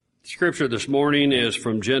Scripture this morning is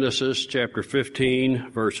from Genesis chapter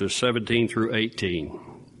 15, verses 17 through 18.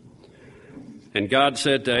 And God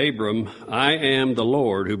said to Abram, I am the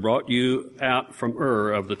Lord who brought you out from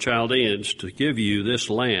Ur of the Chaldeans to give you this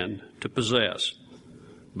land to possess.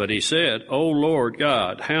 But he said, O Lord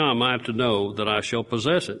God, how am I to know that I shall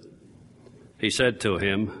possess it? He said to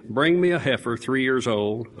him, Bring me a heifer 3 years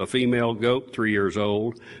old, a female goat 3 years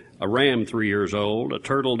old, a ram 3 years old, a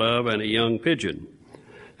turtle dove, and a young pigeon.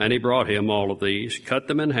 And he brought him all of these, cut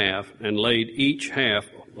them in half, and laid each half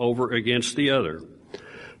over against the other.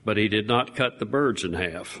 But he did not cut the birds in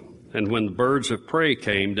half. And when the birds of prey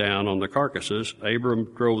came down on the carcasses,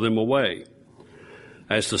 Abram drove them away.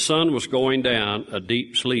 As the sun was going down, a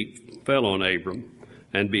deep sleep fell on Abram,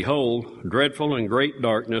 and behold, dreadful and great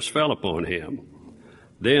darkness fell upon him.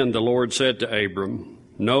 Then the Lord said to Abram,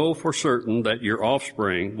 Know for certain that your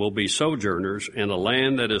offspring will be sojourners in a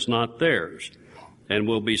land that is not theirs, and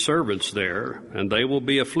will be servants there, and they will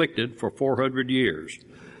be afflicted for 400 years.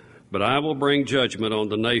 But I will bring judgment on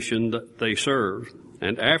the nation that they serve,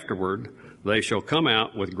 and afterward they shall come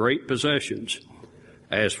out with great possessions.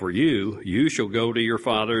 As for you, you shall go to your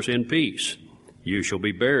fathers in peace. You shall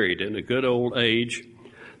be buried in a good old age,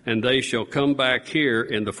 and they shall come back here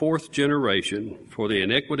in the 4th generation, for the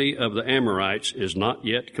iniquity of the Amorites is not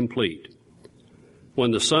yet complete.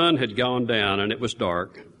 When the sun had gone down and it was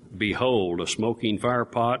dark, behold, a smoking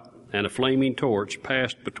firepot and a flaming torch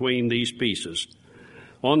passed between these pieces.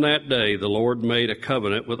 On that day the Lord made a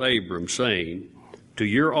covenant with Abram, saying, To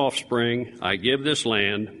your offspring I give this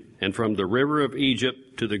land, and from the river of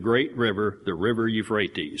Egypt to the great river, the river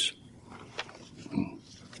Euphrates. The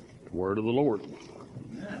word of the Lord.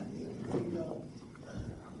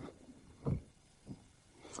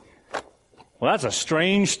 Well, that's a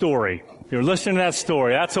strange story. If you're listening to that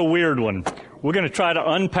story, that's a weird one. We're going to try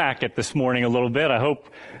to unpack it this morning a little bit. I hope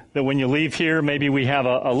that when you leave here, maybe we have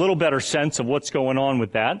a little better sense of what's going on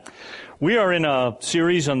with that. We are in a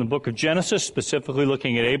series on the book of Genesis, specifically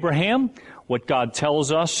looking at Abraham, what God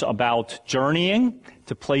tells us about journeying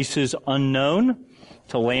to places unknown,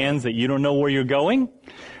 to lands that you don't know where you're going.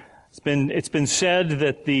 It's been said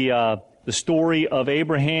that the story of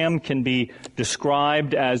Abraham can be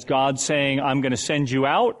described as God saying, I'm going to send you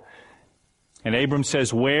out. And Abram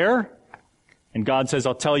says, where? And God says,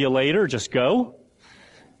 I'll tell you later, just go.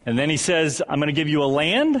 And then he says, I'm going to give you a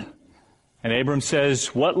land. And Abram says,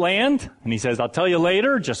 what land? And he says, I'll tell you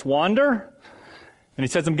later, just wander. And he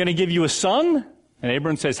says, I'm going to give you a son. And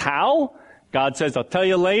Abram says, how? God says, I'll tell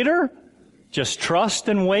you later, just trust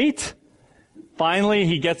and wait. Finally,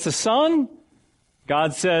 he gets a son.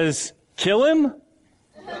 God says, kill him.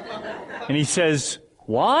 And he says,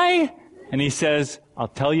 why? And he says, I'll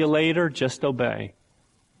tell you later, just obey.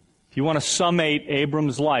 If you want to summate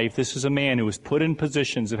Abram's life, this is a man who was put in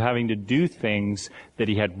positions of having to do things that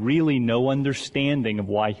he had really no understanding of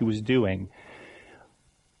why he was doing.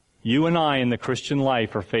 You and I in the Christian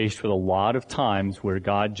life are faced with a lot of times where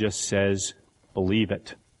God just says, believe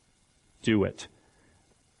it, do it.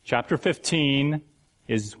 Chapter 15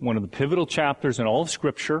 is one of the pivotal chapters in all of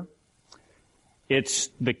Scripture. It's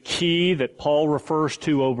the key that Paul refers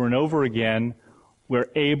to over and over again, where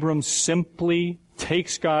Abram simply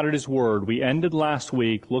takes God at His word. We ended last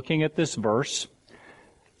week looking at this verse,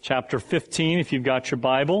 chapter 15, if you've got your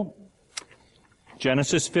Bible,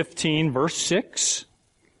 Genesis 15, verse 6,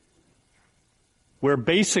 where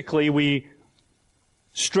basically we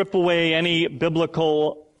strip away any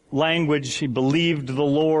biblical language. He believed the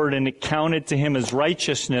Lord and it counted to him as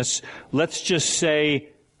righteousness. Let's just say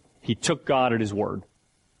he took God at His word.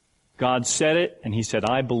 God said it, and he said,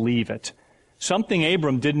 I believe it. Something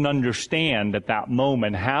Abram didn't understand at that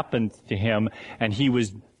moment happened to him, and he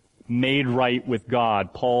was made right with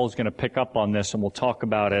God. Paul's going to pick up on this, and we'll talk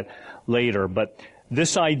about it later. But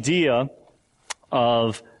this idea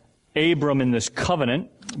of Abram in this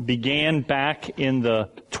covenant began back in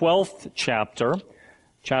the 12th chapter,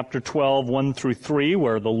 chapter 12, 1 through 3,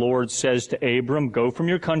 where the Lord says to Abram, go from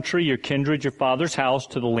your country, your kindred, your father's house,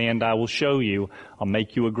 to the land I will show you. I'll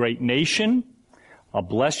make you a great nation. I'll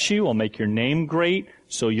bless you. I'll make your name great,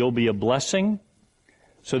 so you'll be a blessing.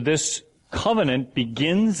 So this covenant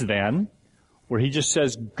begins then, where he just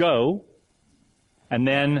says, go, and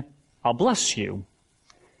then I'll bless you.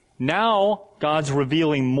 Now, God's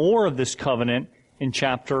revealing more of this covenant in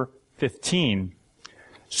chapter 15.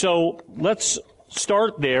 So let's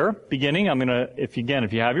start there, beginning. if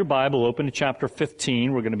you have your Bible, open to chapter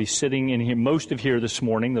 15. We're going to be sitting in here, most of here this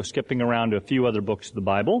morning, though skipping around to a few other books of the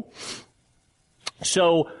Bible.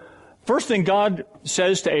 So, first thing God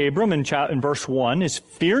says to Abram in verse 1 is,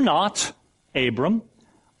 fear not, Abram,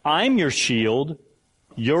 I'm your shield,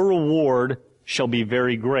 your reward shall be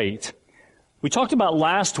very great. We talked about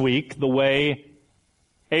last week the way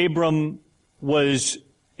Abram was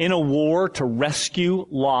in a war to rescue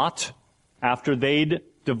Lot after they'd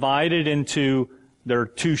divided into their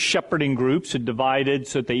two shepherding groups, had divided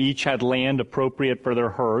so that they each had land appropriate for their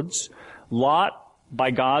herds. Lot,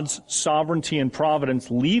 by God's sovereignty and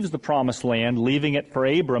providence, leaves the promised land, leaving it for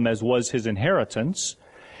Abram as was his inheritance.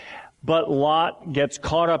 But Lot gets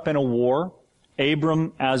caught up in a war.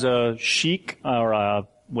 Abram, as a sheik, or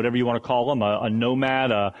whatever you want to call him, a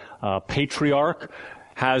nomad, a patriarch,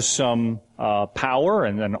 has some power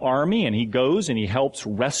and an army, and he goes and he helps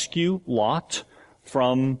rescue Lot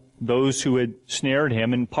from those who had snared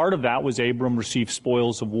him. And part of that was Abram received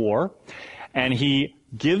spoils of war. And he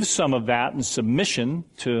gives some of that in submission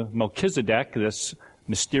to Melchizedek, this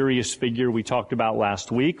mysterious figure we talked about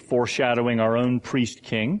last week, foreshadowing our own priest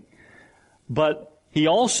king. But he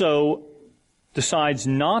also decides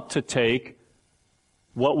not to take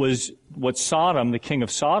what Sodom, the king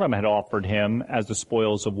of Sodom, had offered him as the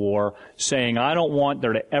spoils of war, saying, I don't want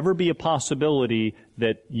there to ever be a possibility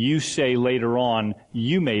that you say later on,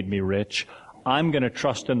 you made me rich. I'm going to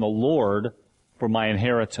trust in the Lord for my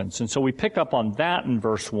inheritance. And so we pick up on that in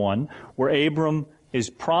verse 1, where Abram is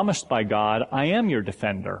promised by God, I am your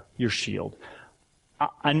defender, your shield.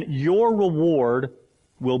 And your reward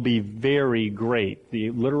will be very great.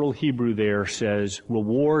 The literal Hebrew there says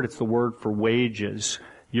reward. It's the word for wages.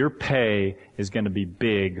 Your pay is going to be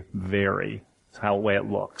big, very. That's how the way it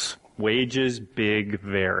looks. Wages, big,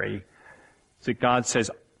 very. So God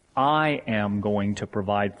says, I am going to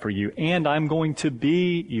provide for you, and I'm going to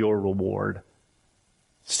be your reward.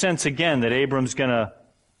 Sense again that Abram's going to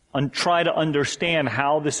try to understand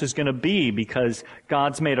how this is going to be, because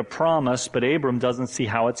God's made a promise, but Abram doesn't see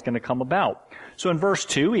how it's going to come about. So in verse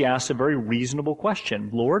 2, he asks a very reasonable question.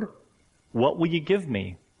 Lord, what will you give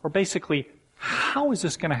me? Or basically, how is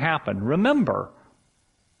this going to happen? Remember,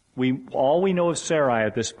 all we know of Sarai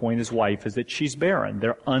at this point, his wife, is that she's barren.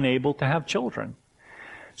 They're unable to have children.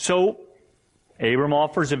 So Abram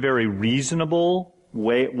offers a very reasonable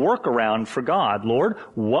workaround for God. Lord,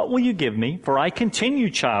 what will you give me? For I continue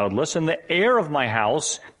childless, and the heir of my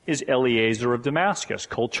house is Eliezer of Damascus.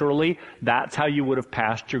 Culturally, that's how you would have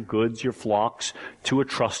passed your goods, your flocks, to a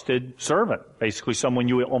trusted servant, basically someone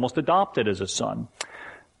you almost adopted as a son.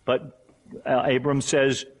 But Abram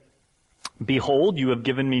says, behold, you have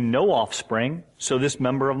given me no offspring, so this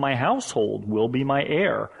member of my household will be my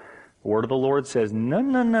heir. The word of the Lord says,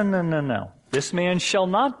 no. This man shall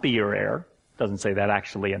not be your heir. Doesn't say that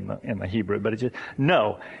actually in the Hebrew, but it's just,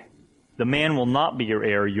 no, the man will not be your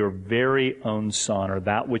heir. Your very own son, or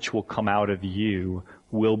that which will come out of you,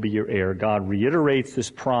 will be your heir. God reiterates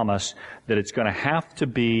this promise that it's going to have to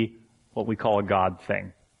be what we call a God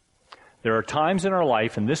thing. There are times in our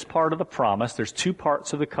life, in this part of the promise, there's two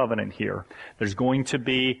parts of the covenant here. There's going to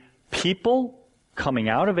be people coming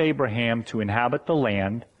out of Abraham to inhabit the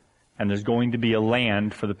land, and there's going to be a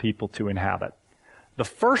land for the people to inhabit. The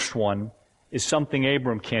first one is something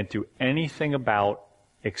Abram can't do anything about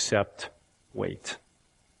except wait.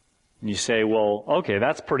 And you say, well, okay,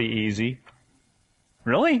 that's pretty easy.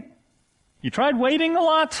 Really? You tried waiting a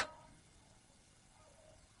lot?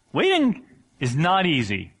 Waiting is not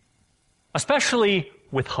easy, especially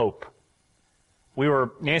with hope.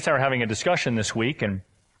 Nancy and I were having a discussion this week, and,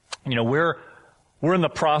 we're in the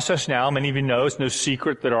process now. Many of you know, it's no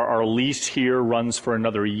secret that our lease here runs for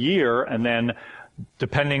another year, and then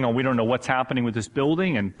depending on, we don't know what's happening with this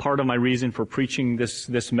building, and part of my reason for preaching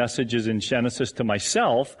this message is in Genesis to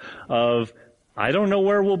myself of, I don't know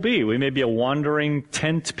where we'll be. We may be a wandering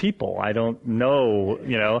tent people. I don't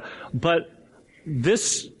know, but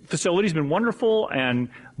this facility's been wonderful,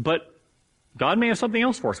 but God may have something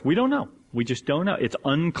else for us. We don't know. We just don't know. It's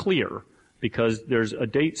unclear because there's a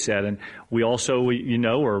date set. And we also,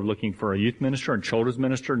 are looking for a youth minister and children's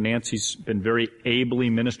minister. Nancy's been very ably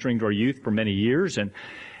ministering to our youth for many years and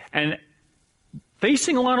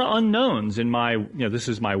facing a lot of unknowns in this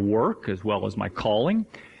is my work as well as my calling.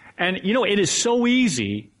 And, it is so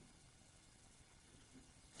easy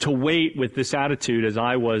to wait with this attitude as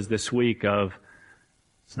I was this week of,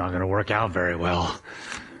 it's not going to work out very well.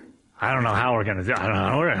 I don't know how we're going to do it. I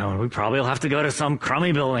don't know. We probably will have to go to some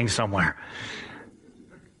crummy building somewhere.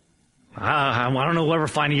 I don't know whoever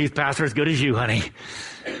find a youth pastor as good as you, honey.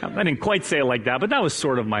 I didn't quite say it like that, but that was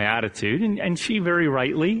sort of my attitude. And she very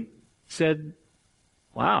rightly said,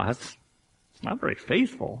 wow, it's not very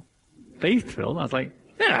faith-filled. I was like,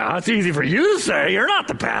 yeah, it's easy for you to say. You're not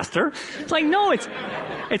the pastor. It's like, no,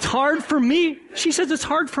 it's hard for me. She says it's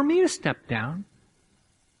hard for me to step down.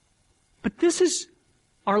 But this is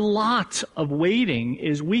our lot of waiting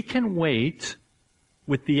is we can wait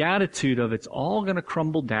with the attitude of it's all going to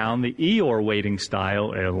crumble down, the Eeyore waiting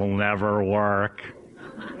style, it'll never work.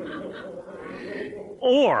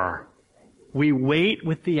 Or we wait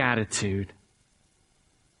with the attitude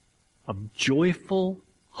of joyful,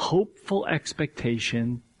 hopeful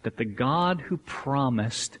expectation that the God who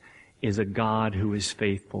promised is a God who is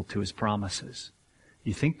faithful to His promises.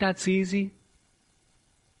 You think that's easy?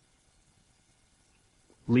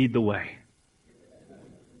 Lead the way.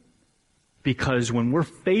 Because when we're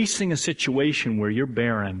facing a situation where you're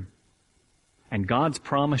barren and God's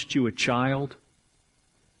promised you a child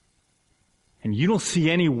and you don't see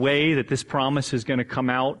any way that this promise is going to come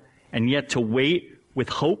out, and yet to wait with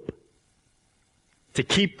hope, to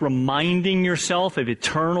keep reminding yourself of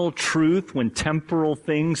eternal truth when temporal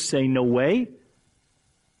things say no way,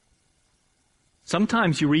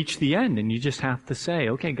 sometimes you reach the end and you just have to say,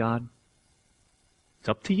 okay, God, it's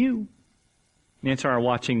up to you. Nancy and I are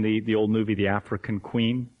watching the old movie, The African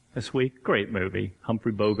Queen, this week. Great movie.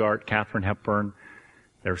 Humphrey Bogart, Katharine Hepburn.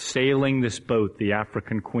 They're sailing this boat, the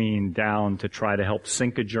African Queen, down to try to help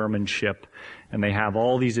sink a German ship. And they have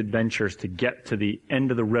all these adventures to get to the end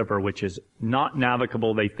of the river, which is not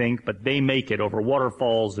navigable, they think, but they make it over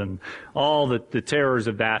waterfalls and all the terrors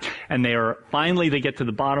of that. And finally they get to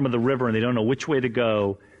the bottom of the river and they don't know which way to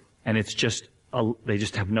go. And it's just, they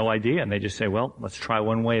just have no idea. And they just say, well, let's try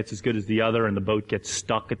one way. It's as good as the other. And the boat gets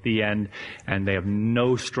stuck at the end and they have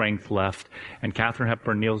no strength left. And Katharine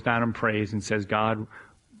Hepburn kneels down and prays and says, God,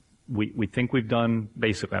 we think we've done,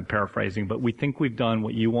 basically I'm paraphrasing, but we think we've done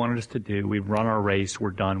what you wanted us to do. We've run our race.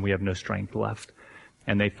 We're done. We have no strength left.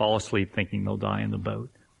 And they fall asleep thinking they'll die in the boat.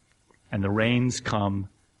 And the rains come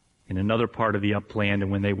in another part of the upland, and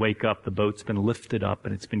when they wake up, the boat's been lifted up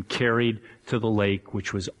and it's been carried to the lake,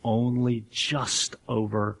 which was only just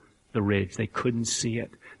over the ridge. They couldn't see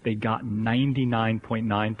it. They got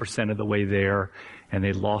 99.9% of the way there, and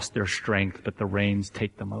they lost their strength, but the rains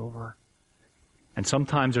take them over. And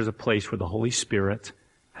sometimes there's a place where the Holy Spirit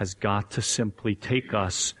has got to simply take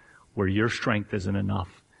us where your strength isn't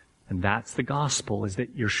enough. And that's the gospel, is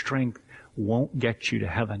that your strength won't get you to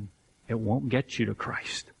heaven. It won't get you to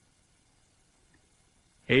Christ.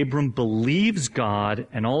 Abram believes God,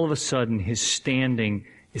 and all of a sudden his standing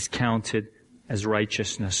is counted as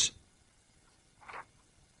righteousness.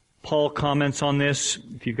 Paul comments on this.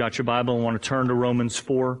 If you've got your Bible and want to turn to Romans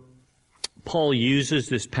 4, Paul uses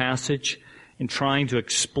this passage in trying to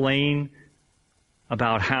explain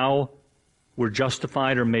about how we're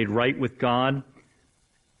justified or made right with God.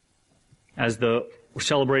 As we're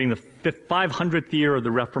celebrating the 500th year of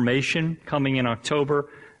the Reformation coming in October,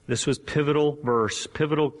 this was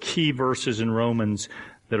pivotal key verses in Romans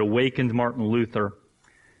that awakened Martin Luther.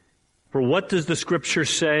 For what does the Scripture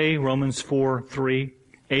say? Romans 4:3.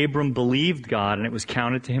 Abram believed God, and it was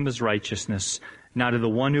counted to him as righteousness. Now to the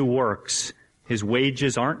one who works, his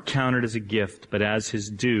wages aren't counted as a gift, but as his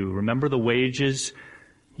due. Remember the wages?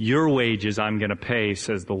 Your wages I'm going to pay,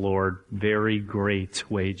 says the Lord. Very great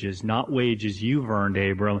wages. Not wages you've earned,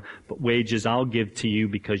 Abram, but wages I'll give to you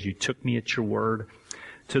because you took me at your word.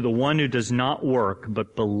 To the one who does not work,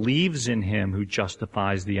 but believes in him who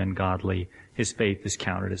justifies the ungodly, his faith is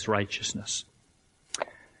counted as righteousness.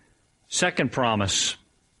 Second promise.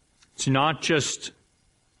 It's not just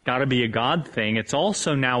got to be a God thing. It's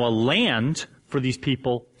also now a land for these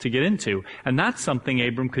people to get into. And that's something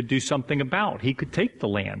Abram could do something about. He could take the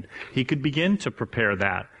land. He could begin to prepare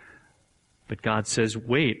that. But God says,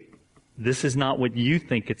 wait, this is not what you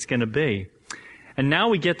think it's going to be. And now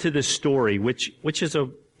we get to this story, which is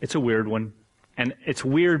it's a weird one. And it's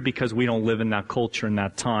weird because we don't live in that culture in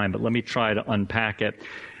that time. But let me try to unpack it.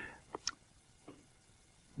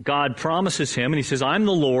 God promises him, and he says, I'm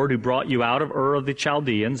the Lord who brought you out of Ur of the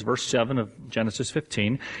Chaldeans, verse 7 of Genesis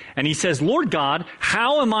 15. And he says, Lord God,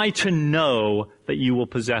 how am I to know that you will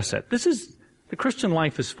possess it? The Christian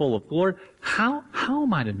life is full of, Lord, how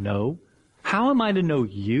am I to know? How am I to know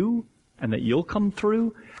you and that you'll come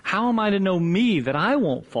through? How am I to know me that I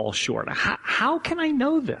won't fall short? How can I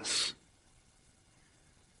know this?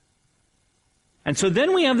 And so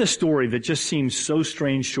then we have the story that just seems so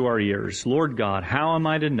strange to our ears. Lord God, how am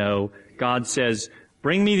I to know? God says,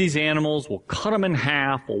 bring me these animals, we'll cut them in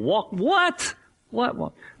half, we'll walk.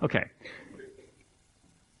 What? Okay.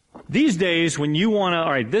 These days when you want to, all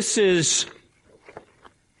right, this is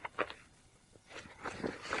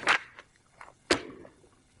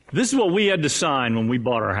what we had to sign when we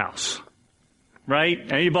bought our house.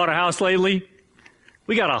 Right? Any bought a house lately?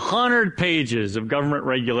 We got 100 pages of government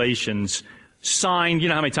regulations signed. You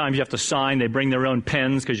know how many times you have to sign? They bring their own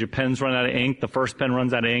pens because your pens run out of ink. The first pen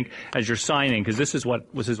runs out of ink as you're signing, because this is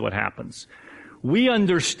what happens. We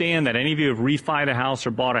understand that. Any of you have refied a house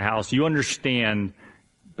or bought a house, you understand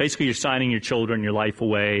basically you're signing your children, your life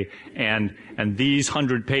away, and these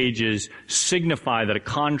 100 pages signify that a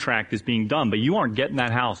contract is being done, but you aren't getting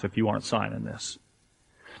that house if you aren't signing this.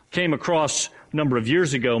 Came across a number of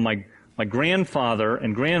years ago, my grandfather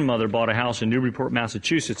and grandmother bought a house in Newburyport,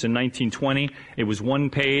 Massachusetts in 1920. It was one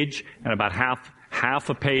page and about half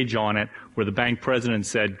a page on it where the bank president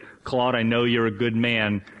said, "Claude, I know you're a good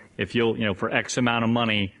man. If you'll, for X amount of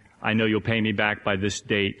money, I know you'll pay me back by this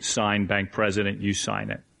date. Sign, bank president, you sign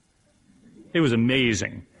it." It was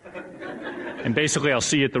amazing. And basically, I'll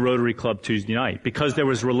see you at the Rotary Club Tuesday night. Because there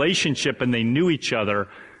was relationship and they knew each other,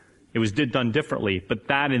 it was done differently. But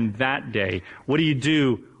that in that day, what do you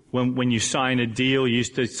do when you sign a deal? You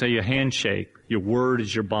used to say a handshake. Your word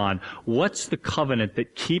is your bond. What's the covenant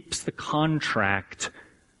that keeps the contract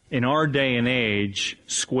in our day and age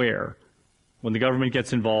square? When the government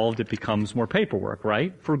gets involved, it becomes more paperwork,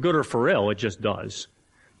 right? For good or for ill, it just does.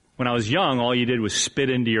 When I was young, all you did was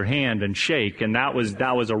spit into your hand and shake, and that was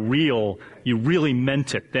you really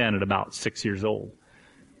meant it then at about 6 years old.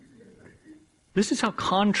 This is how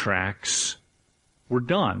contracts were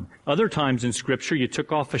done. Other times in Scripture, you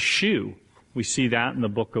took off a shoe. We see that in the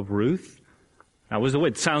book of Ruth. That was the way.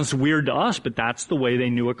 It sounds weird to us, but that's the way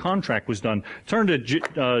they knew a contract was done. Turn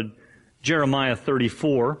to Jeremiah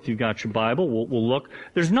 34, if you've got your Bible. We'll look.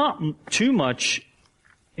 There's not too much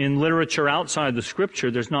in literature outside the Scripture.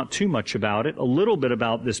 There's not too much about it. A little bit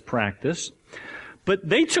about this practice. But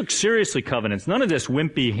they took seriously covenants. None of this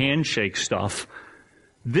wimpy handshake stuff.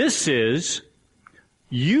 This is,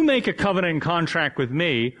 you make a covenant and contract with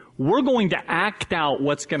me, we're going to act out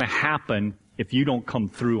what's going to happen if you don't come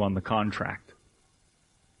through on the contract.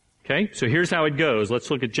 Okay, so here's how it goes. Let's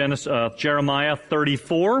look at Jeremiah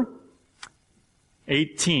 34,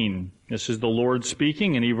 18. This is the Lord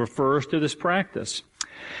speaking, and he refers to this practice.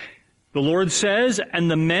 The Lord says,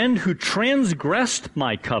 "And the men who transgressed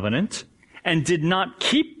my covenant and did not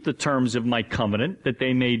keep the terms of my covenant that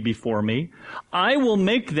they made before me, I will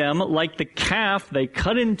make them like the calf they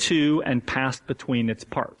cut in two and passed between its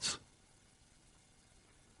parts."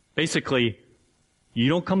 Basically, you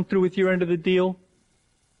don't come through with your end of the deal,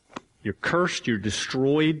 you're cursed, you're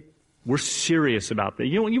destroyed. We're serious about that.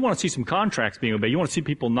 You want to see some contracts being obeyed. You want to see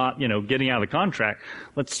people not, getting out of the contract.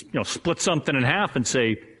 Let's, split something in half and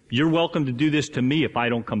say, you're welcome to do this to me if I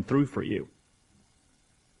don't come through for you.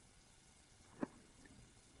 A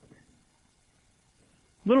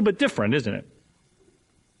little bit different, isn't it?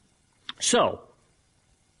 So,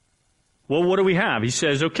 well, what do we have? He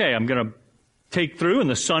says, okay, I'm going to take through, and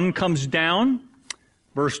the sun comes down.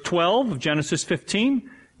 Verse 12 of Genesis 15.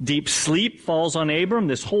 Deep sleep falls on Abram.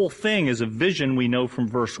 This whole thing is a vision we know from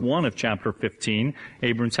verse 1 of chapter 15.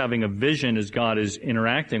 Abram's having a vision as God is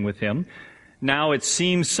interacting with him. Now it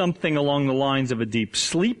seems something along the lines of a deep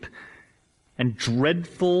sleep, and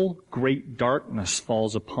dreadful great darkness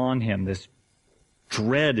falls upon him, this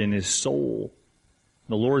dread in his soul.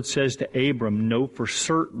 The Lord says to Abram, "Know for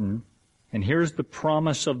certain," and here's the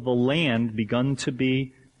promise of the land begun to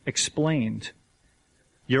be explained.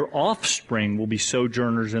 "Your offspring will be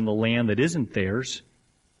sojourners in the land that isn't theirs."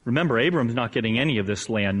 Remember, Abram's not getting any of this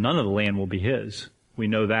land. None of the land will be his. We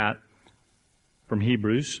know that from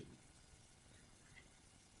Hebrews.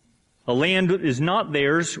 A land that is not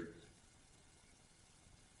theirs.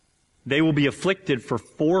 They will be afflicted for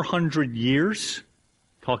 400 years,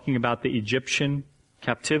 talking about the Egyptian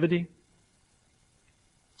captivity.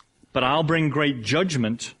 "But I'll bring great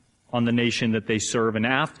judgment on the nation that they serve, and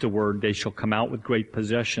afterward they shall come out with great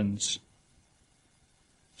possessions."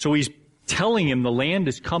 So he's telling him the land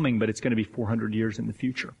is coming, but it's going to be 400 years in the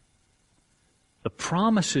future. The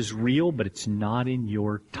promise is real, but it's not in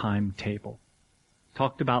your timetable.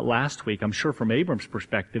 Talked about last week, I'm sure from Abram's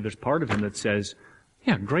perspective, there's part of him that says,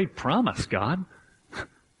 yeah, great promise, God.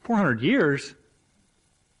 400 years.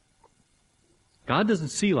 God doesn't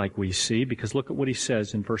see like we see, because look at what he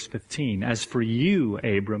says in verse 15. "As for you,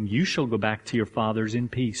 Abram, you shall go back to your fathers in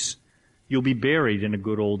peace. You'll be buried in a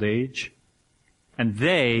good old age. And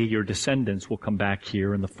they, your descendants, will come back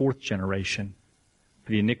here in the 4th generation.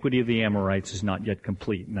 For the iniquity of the Amorites is not yet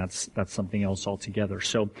complete." And that's something else altogether.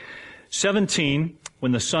 So, 17,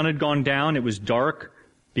 when the sun had gone down, it was dark.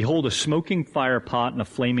 Behold, a smoking fire pot and a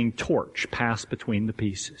flaming torch passed between the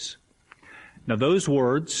pieces. Now those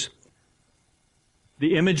words,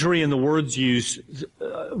 the imagery and the words used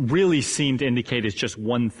really seem to indicate it's just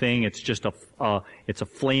one thing. It's just it's a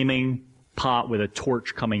flaming pot with a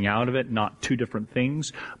torch coming out of it, not two different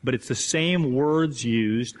things. But it's the same words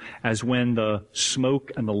used as when the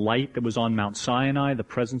smoke and the light that was on Mount Sinai, the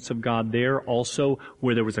presence of God there, also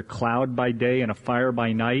where there was a cloud by day and a fire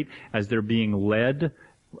by night as they're being led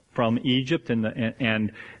from Egypt,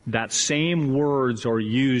 and that same words are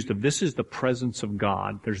used of this is the presence of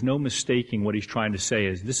God. There's no mistaking what he's trying to say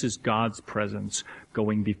is this is God's presence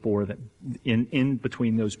going before them, in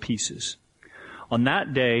between those pieces. On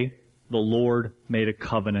that day, the Lord made a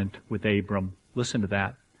covenant with Abram. Listen to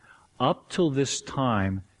that. Up till this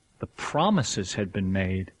time, the promises had been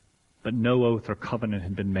made, but no oath or covenant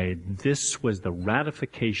had been made. This was the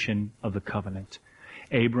ratification of the covenant.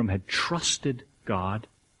 Abram had trusted God,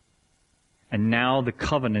 and now the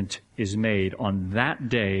covenant is made. On that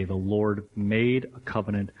day, the Lord made a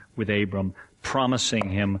covenant with Abram, promising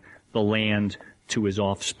him the land to his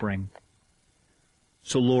offspring.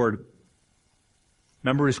 So, Lord,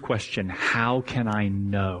 remember his question, how can I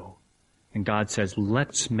know? And God says,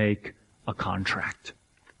 let's make a contract.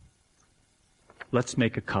 Let's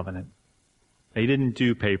make a covenant. They didn't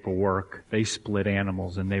do paperwork. They split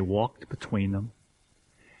animals and they walked between them.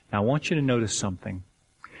 Now I want you to notice something.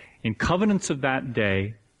 In covenants of that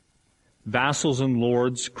day, vassals and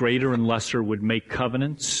lords, greater and lesser, would make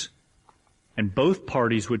covenants, and both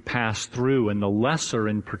parties would pass through, and the lesser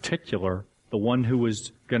in particular, the one who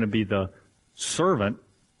was going to be the servant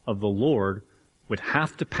of the Lord, would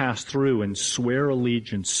have to pass through and swear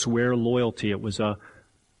allegiance, swear loyalty. It was a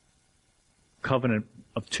covenant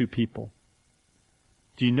of two people.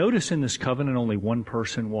 Do you notice in this covenant only one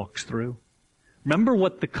person walks through? Remember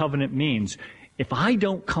what the covenant means. If I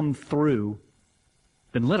don't come through,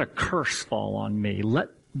 then let a curse fall on me.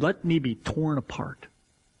 Let me be torn apart.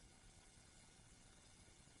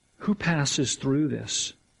 Who passes through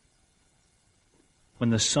this? When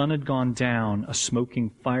the sun had gone down, a smoking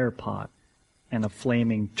firepot and a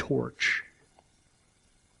flaming torch.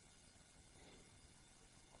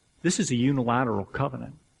 This is a unilateral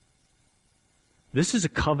covenant. This is a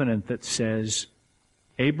covenant that says,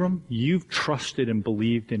 Abram, you've trusted and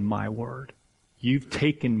believed in my word. You've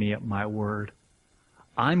taken me at my word.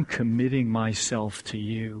 I'm committing myself to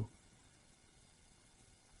you.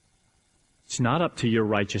 It's not up to your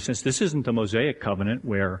righteousness. This isn't the Mosaic covenant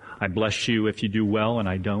where I bless you if you do well and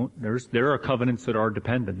I don't. There are covenants that are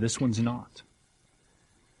dependent. This one's not.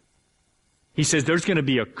 He says there's going to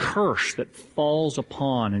be a curse that falls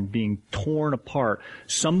upon and being torn apart.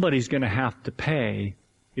 Somebody's going to have to pay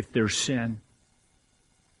if there's sin.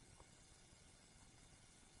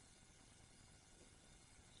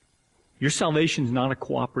 Your salvation is not a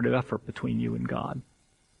cooperative effort between you and God.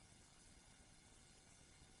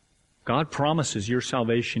 God promises your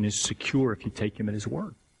salvation is secure if you take Him at His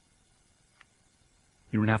word.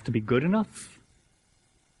 You don't have to be good enough.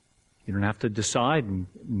 You don't have to decide and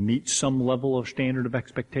meet some level of standard of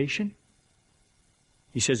expectation.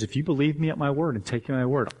 He says, if you believe me at my word and take me at my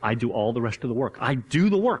word, I do all the rest of the work. I do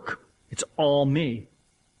the work. It's all me.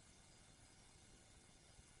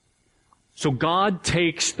 So God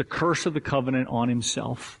takes the curse of the covenant on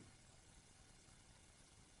Himself.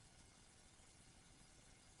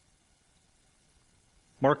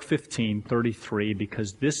 Mark 15:33,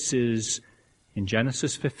 because this is in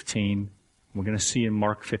Genesis 15, we're going to see in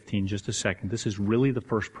Mark 15 just a second. This is really the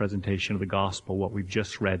first presentation of the gospel, what we've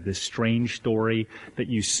just read, this strange story that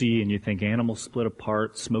you see and you think animals split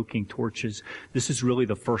apart, smoking torches. This is really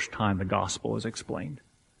the first time the gospel is explained.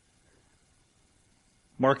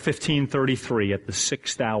 Mark 15:33, at the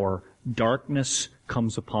 6th hour, darkness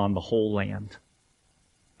comes upon the whole land,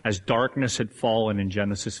 as darkness had fallen in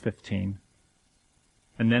Genesis 15.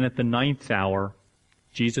 And then at the 9th hour,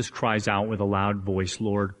 Jesus cries out with a loud voice,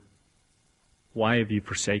 Lord, why have you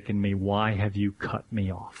forsaken me? Why have you cut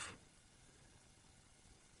me off?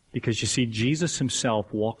 Because you see, Jesus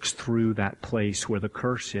Himself walks through that place where the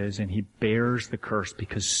curse is, and He bears the curse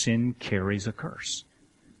because sin carries a curse.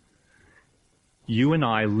 You and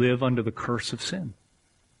I live under the curse of sin.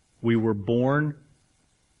 We were born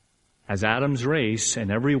as Adam's race,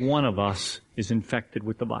 and every one of us is infected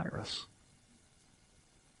with the virus.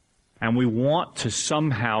 And we want to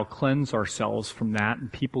somehow cleanse ourselves from that,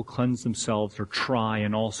 and people cleanse themselves or try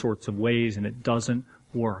in all sorts of ways, and it doesn't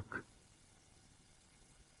work.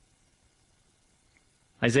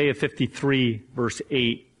 Isaiah 53, verse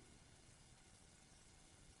 8.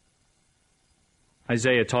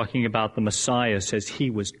 Isaiah, talking about the Messiah, says, He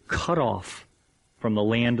was cut off from the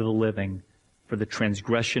land of the living. For the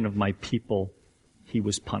transgression of my people, He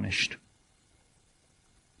was punished.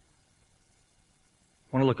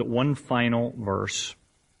 I want to look at one final verse.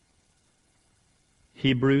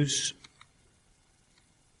 Hebrews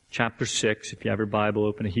chapter 6. If you have your Bible,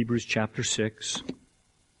 open to Hebrews chapter 6,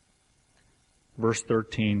 verse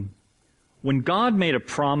 13. When God made a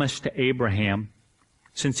promise to Abraham,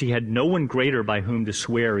 since he had no one greater by whom to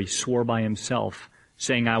swear, he swore by himself,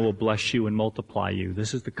 saying, I will bless you and multiply you.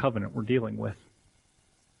 This is the covenant we're dealing with.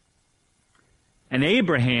 And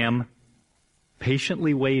Abraham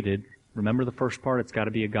patiently waited. Remember the first part? It's got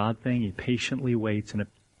to be a God thing. He patiently waits and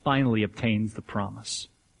finally obtains the promise.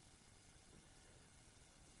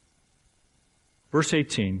 Verse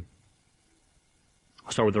 18.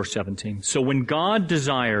 I'll start with verse 17. So when God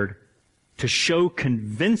desired to show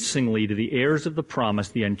convincingly to the heirs of the promise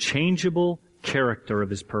the unchangeable character of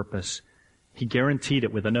his purpose, he guaranteed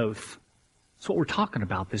it with an oath. That's what we're talking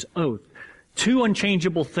about, this oath. Two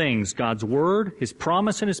unchangeable things, God's word, his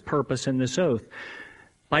promise and his purpose, and this oath.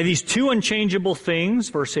 By these two unchangeable things,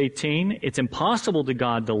 verse 18, it's impossible to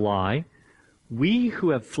God to lie. We who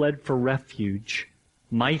have fled for refuge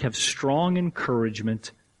might have strong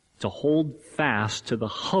encouragement to hold fast to the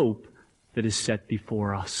hope that is set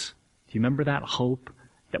before us. Do you remember that hope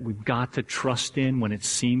that we've got to trust in when it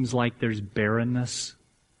seems like there's barrenness?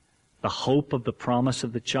 The hope of the promise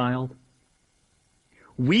of the child?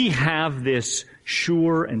 We have this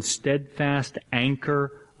sure and steadfast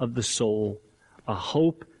anchor of the soul, a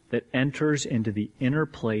hope that enters into the inner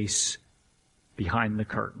place behind the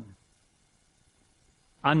curtain.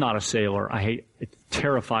 I'm not a sailor. It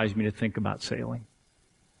terrifies me to think about sailing.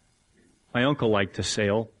 My uncle liked to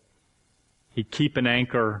sail. He'd keep an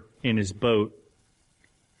anchor in his boat.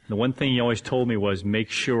 The one thing he always told me was,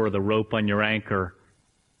 make sure the rope on your anchor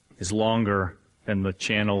is longer than the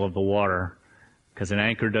channel of the water, because an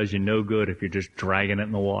anchor does you no good if you're just dragging it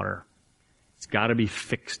in the water. It's got to be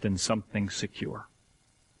fixed in something secure.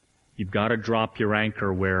 You've got to drop your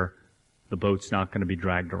anchor where the boat's not going to be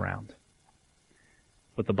dragged around.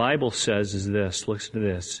 What the Bible says is this, listen to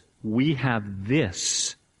this. We have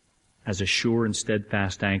this as a sure and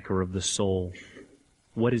steadfast anchor of the soul.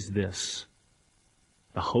 What is this?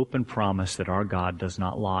 The hope and promise that our God does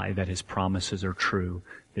not lie, that his promises are true,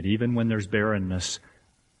 that even when there's barrenness,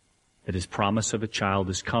 that his promise of a child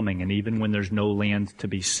is coming, and even when there's no land to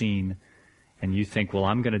be seen, and you think, well,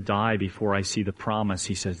 I'm going to die before I see the promise,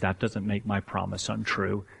 he says, that doesn't make my promise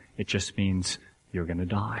untrue. It just means you're going to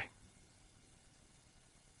die.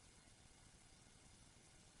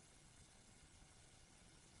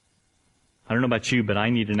 I don't know about you, but I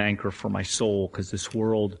need an anchor for my soul, because this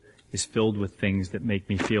world is filled with things that make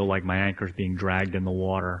me feel like my anchor is being dragged in the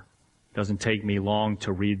water. It doesn't take me long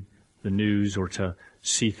to read the news or to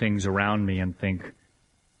see things around me and think,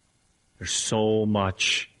 there's so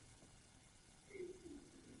much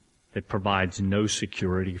that provides no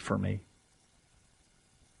security for me.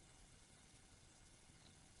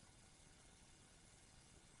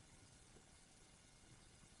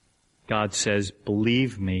 God says,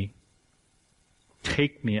 believe me,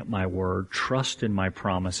 take me at my word, trust in my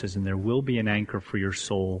promises, and there will be an anchor for your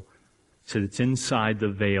soul. So it's inside the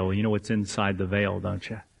veil. You know what's inside the veil, don't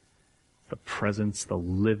you? The presence, the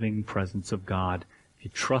living presence of God. If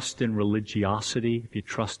you trust in religiosity, if you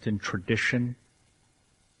trust in tradition,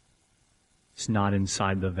 it's not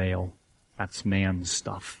inside the veil. That's man's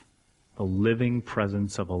stuff. The living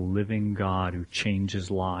presence of a living God who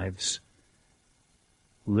changes lives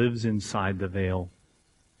lives inside the veil.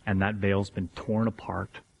 And that veil's been torn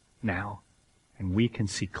apart now. And we can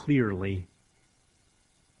see clearly,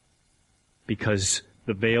 because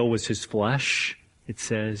the veil was his flesh, it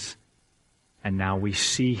says, and now we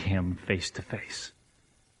see him face to face.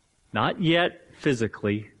 Not yet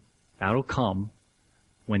physically. That'll come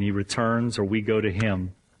when he returns or we go to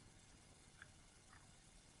him.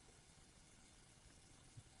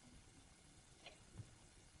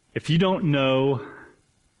 If you don't know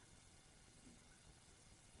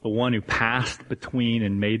the one who passed between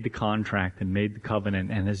and made the contract and made the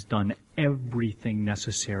covenant and has done everything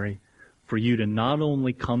necessary for you to not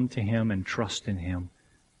only come to him and trust in him,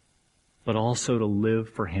 but also to live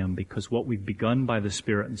for him, because what we've begun by the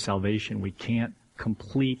Spirit in salvation, we can't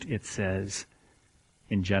complete, it says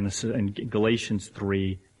in Galatians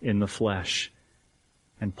 3, in the flesh.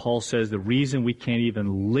 And Paul says the reason we can't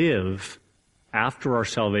even live after our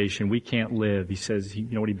salvation, we can't live. He says, you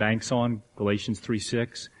know what he banks on? Galatians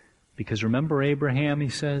 3:6. Because remember Abraham, he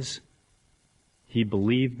says, he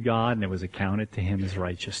believed God and it was accounted to him as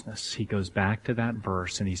righteousness. He goes back to that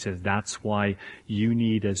verse and he says that's why you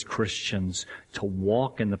need as Christians to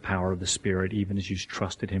walk in the power of the Spirit even as you've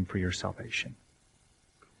trusted him for your salvation.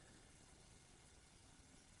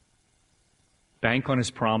 Bank on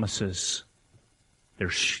his promises.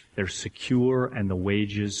 They're secure and the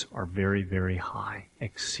wages are very, very high,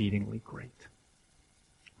 exceedingly great.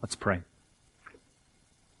 Let's pray.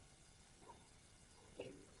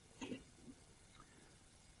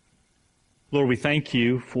 Lord, we thank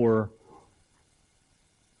you for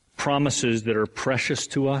promises that are precious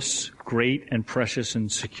to us, great and precious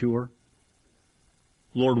and secure.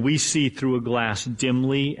 Lord, we see through a glass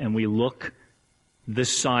dimly, and we look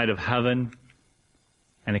this side of heaven,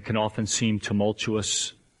 and it can often seem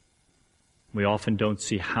tumultuous. We often don't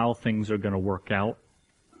see how things are going to work out.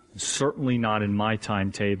 Certainly not in my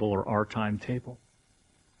timetable or our timetable.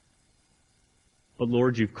 But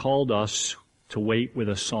Lord, you've called us to wait with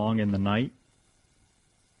a song in the night,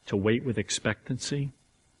 to wait with expectancy.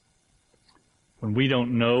 When we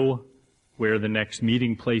don't know where the next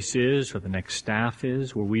meeting place is or the next staff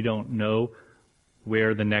is, where we don't know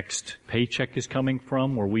where the next paycheck is coming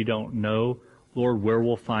from, where we don't know, Lord, where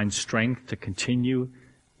we'll find strength to continue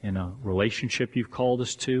in a relationship you've called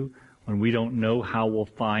us to, when we don't know how we'll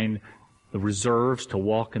find the reserves to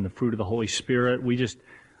walk in the fruit of the Holy Spirit,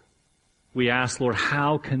 we ask, Lord,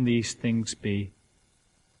 how can these things be?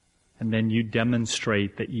 And then you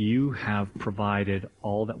demonstrate that you have provided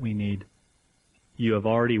all that we need. You have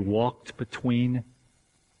already walked between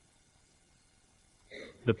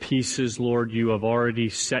the pieces, Lord. You have already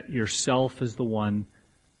set yourself as the one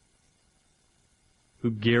who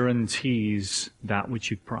guarantees that which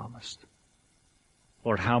you've promised.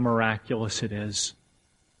 Lord, how miraculous it is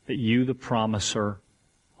that you, the promiser,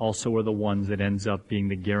 also are the ones that ends up being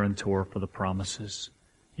the guarantor for the promises.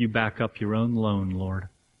 You back up your own loan, Lord.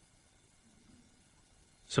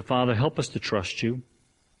 So, Father, help us to trust you.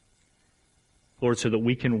 Lord, so that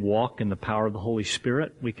we can walk in the power of the Holy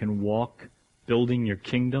Spirit. We can walk building your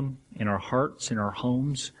kingdom in our hearts, in our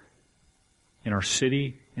homes, in our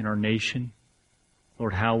city, in our nation.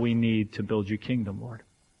 Lord, how we need to build your kingdom, Lord.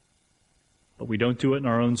 But we don't do it in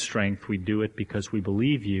our own strength. We do it because we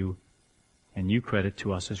believe you, and you credit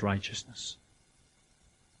to us as righteousness.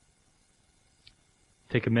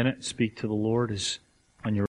 Take a minute, speak to the Lord as